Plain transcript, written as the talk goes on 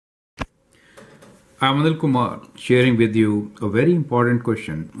I'm Anil Kumar, sharing with you a very important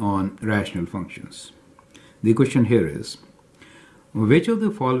question on rational functions. The question here is, which of the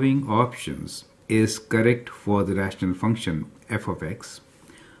following options is correct for the rational function f of x,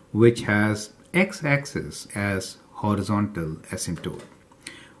 which has x-axis as horizontal asymptote?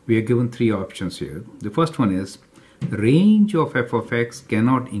 We are given three options here. The first one is, range of f of x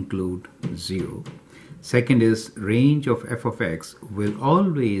cannot include 0. Second is, range of f of x will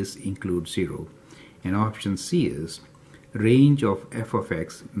always include 0. And option C is, range of f of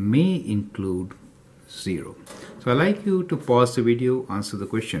x may include 0. So I'd like you to pause the video, answer the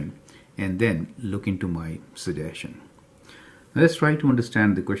question, and then look into my suggestion. Now let's try to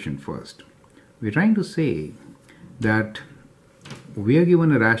understand the question first. We're trying to say that we are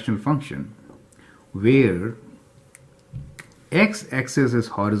given a rational function where x-axis is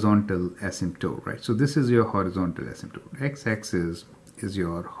horizontal asymptote, right? So this is your horizontal asymptote. X-axis is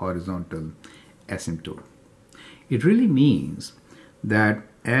your horizontal asymptote. It really means that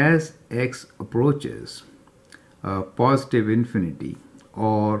as x approaches positive infinity,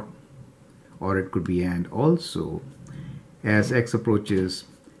 or it could be and also as x approaches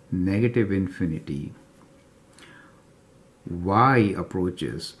negative infinity, y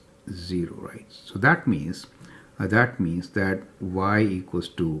approaches 0, right? So that means that y equals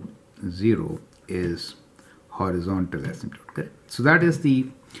to 0 is horizontal asymptote, correct? So that is the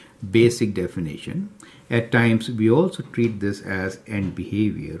basic definition. At times we also treat this as end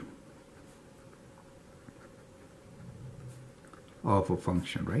behavior of a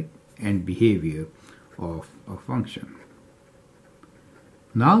function, right? End behavior of a function.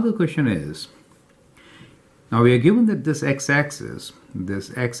 Now the question is, now we are given that this x-axis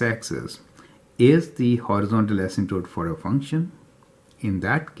is the horizontal asymptote for a function. In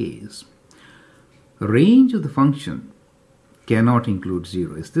that case, range of the function cannot include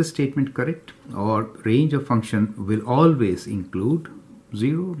 0. Is this statement correct? Or range of function will always include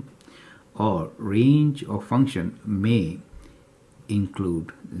 0? Or range of function may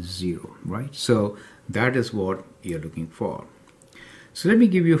include 0, right? So that is what you're looking for. So let me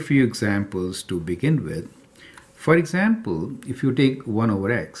give you a few examples to begin with. For example, if you take 1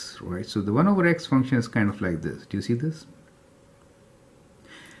 over x, right? So the 1 over x function is kind of like this. Do you see this?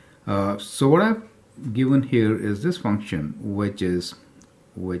 So what I've given here is this function, which is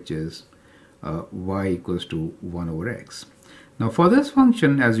y equals to 1 over x. Now for this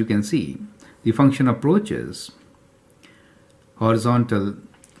function, as you can see, the function approaches horizontal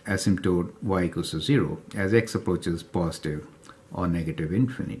asymptote y equals to 0 as x approaches positive or negative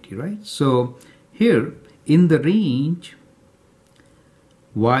infinity, right? So here in the range,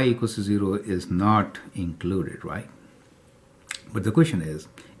 y equals to 0 is not included, right? But the question is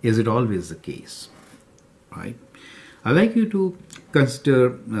it always the case, right? I'd like you to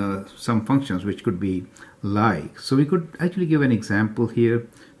consider some functions which could be like, so we could actually give an example here.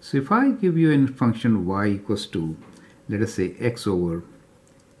 So if I give you a function y equals to, let us say, x over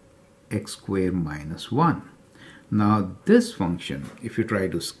x squared minus 1. Now this function, if you try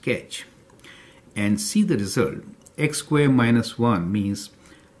to sketch and see the result, x squared minus 1 means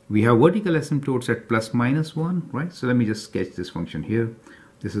we have vertical asymptotes at plus minus 1, right? So let me just sketch this function here.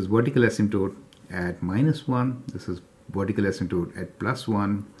 This is vertical asymptote at minus 1. This is vertical asymptote at plus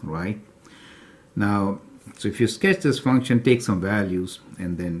 1, right? Now, so if you sketch this function, take some values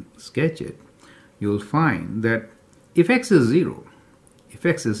and then sketch it, you'll find that if x is 0,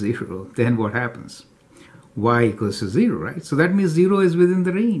 then what happens? Y equals to 0, right? So that means 0 is within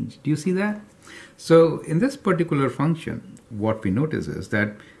the range. Do you see that? So in this particular function, what we notice is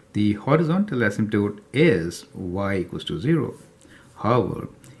that the horizontal asymptote is y equals to 0. However,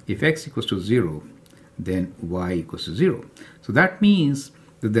 if x equals to 0, then y equals to 0. So that means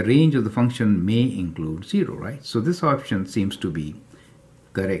that the range of the function may include 0, right? So this option seems to be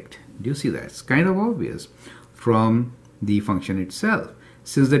correct. Do you see that? It's kind of obvious from the function itself.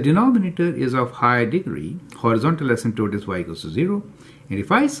 Since the denominator is of higher degree, horizontal asymptote is y equals to 0. And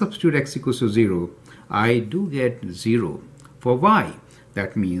if I substitute x equals to 0, I do get 0 for y.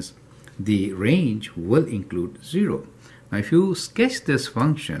 That means the range will include 0. Now if you sketch this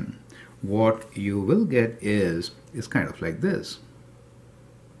function, what you will get is kind of like this.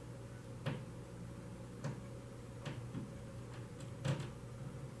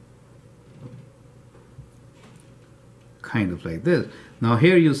 Kind of like this. Now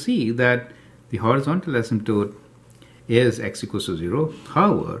here you see that the horizontal asymptote is x equals to 0.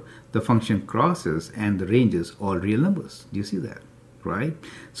 However, the function crosses and the range is all real numbers. Do you see that? Right?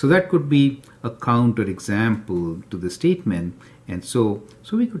 So that could be a counter example to the statement. And so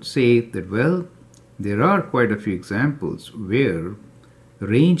we could say that, well, there are quite a few examples where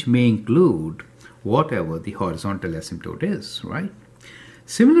range may include whatever the horizontal asymptote is, right?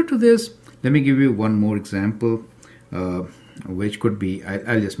 Similar to this, let me give you one more example, which could be,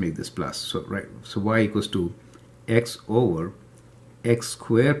 I'll just make this plus. So, right, so y equals to x over x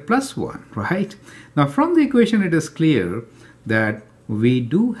squared plus 1, right? Now, from the equation, it is clear that we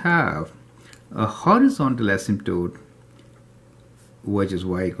do have a horizontal asymptote, which is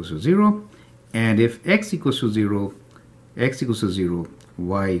y equals to 0. And if x equals to 0,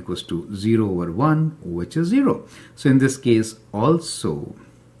 y equals to 0 over 1, which is 0. So in this case, also,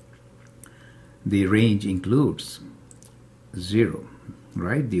 the range includes 0,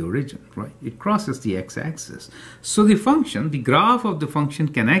 right? The origin, right? It crosses the x-axis. So the function, the graph of the function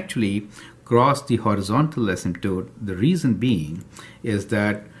can actually cross the horizontal asymptote. The reason being is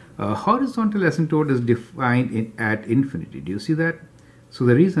that a horizontal asymptote is defined at infinity. Do you see that? So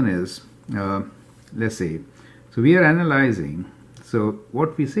the reason is, let's say, so we are analyzing, so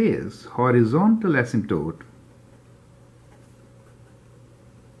what we say is horizontal asymptote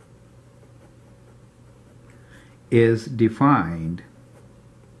is defined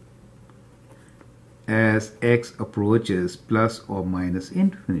as x approaches plus or minus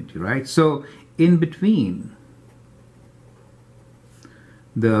infinity, right? So in between,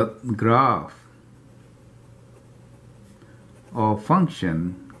 the graph of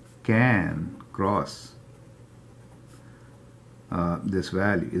function can cross this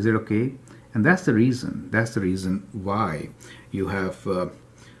value. Is it okay? And that's the reason. That's the reason why you have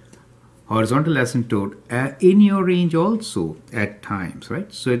horizontal asymptote in your range also at times,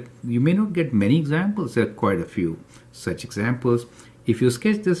 right? So you may not get many examples. There are quite a few such examples. If you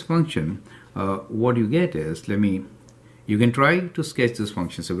sketch this function, what you get is, you can try to sketch this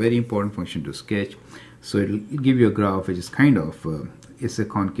function. It's a very important function to sketch. So it'll give you a graph which is kind of, it's a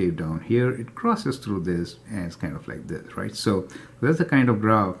concave down here. It crosses through this and it's kind of like this, right? So that's the kind of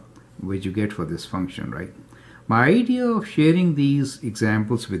graph which you get for this function, right? My idea of sharing these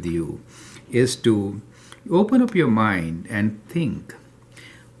examples with you is to open up your mind and think.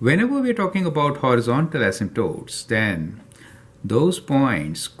 Whenever we're talking about horizontal asymptotes, then those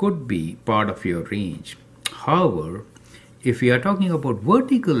points could be part of your range. However, if we are talking about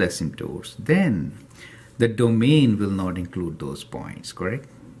vertical asymptotes, then the domain will not include those points, correct?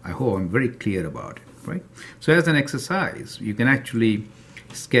 I hope I'm very clear about it, right? So as an exercise, you can actually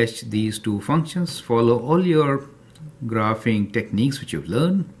sketch these two functions, follow all your graphing techniques which you've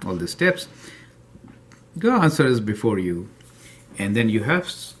learned, all the steps. The answer is before you. And then you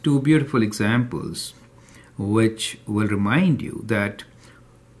have two beautiful examples which will remind you that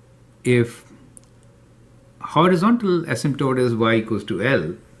if horizontal asymptote is y equals to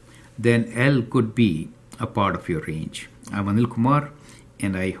L, then L could be a part of your range. I'm Anil Kumar,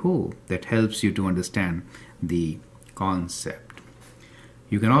 and I hope that helps you to understand the concept.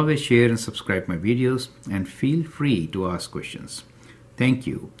 You can always share and subscribe my videos, and feel free to ask questions. Thank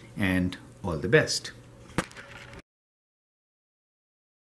you, and all the best.